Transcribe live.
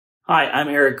Hi, I'm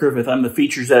Eric Griffith. I'm the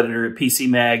features editor at PC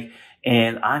Mag,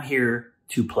 and I'm here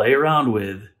to play around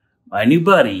with my new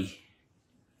buddy,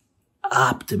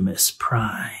 Optimus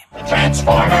Prime.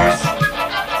 Transformers,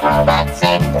 robots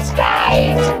in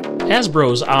disguise.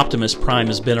 Hasbro's Optimus Prime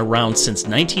has been around since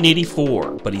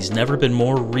 1984, but he's never been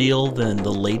more real than the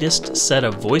latest set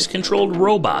of voice-controlled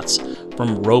robots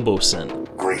from Robosen.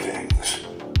 Greetings.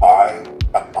 I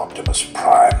am Optimus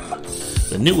Prime.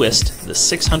 The newest, the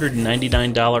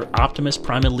 $699 Optimus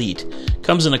Prime Elite,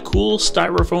 comes in a cool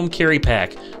styrofoam carry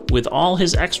pack with all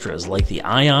his extras like the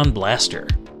Ion Blaster.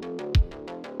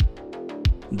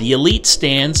 The Elite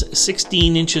stands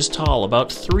 16 inches tall,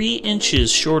 about 3 inches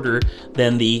shorter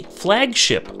than the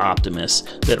flagship Optimus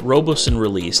that Robosen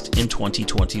released in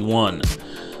 2021.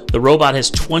 The robot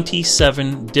has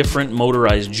 27 different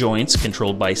motorized joints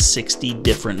controlled by 60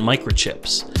 different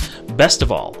microchips. Best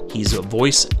of all, he's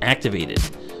voice activated.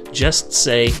 Just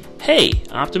say, "Hey,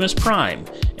 Optimus Prime,"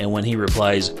 and when he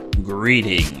replies,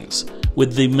 "Greetings,"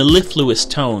 with the mellifluous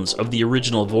tones of the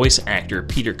original voice actor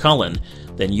Peter Cullen,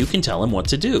 then you can tell him what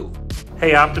to do.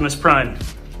 Hey, Optimus Prime.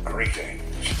 Greetings.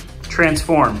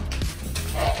 Transform.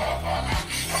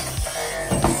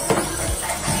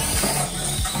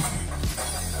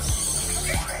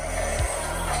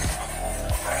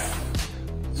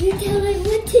 You tell me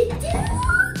what to do?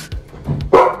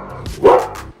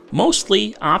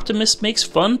 Mostly, Optimus makes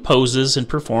fun poses and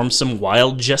performs some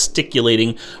wild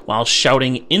gesticulating while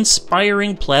shouting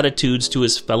inspiring platitudes to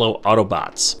his fellow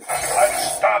Autobots.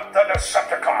 Let's stop the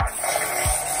Decepticons.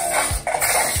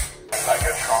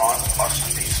 Megatron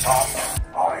must be stopped.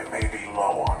 I may be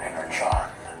low on energon,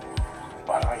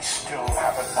 but I still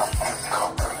have enough to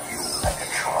conquer you,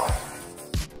 Megatron.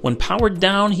 When powered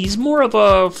down, he's more of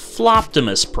a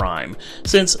Floptimus Prime,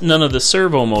 since none of the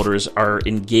servo motors are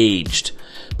engaged.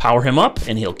 Power him up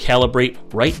and he'll calibrate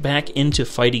right back into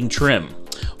fighting trim,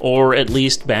 or at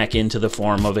least back into the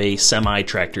form of a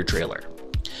semi-tractor trailer.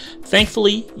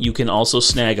 Thankfully, you can also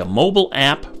snag a mobile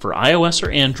app for iOS or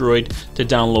Android to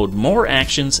download more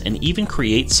actions and even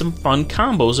create some fun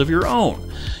combos of your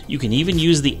own. You can even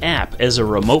use the app as a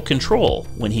remote control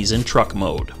when he's in truck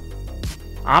mode.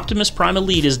 Optimus Prime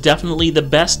Elite is definitely the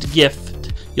best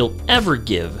gift you'll ever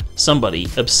give somebody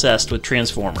obsessed with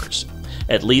Transformers,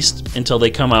 at least until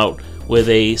they come out with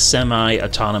a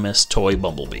semi-autonomous toy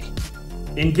Bumblebee.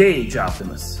 Engage,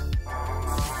 Optimus.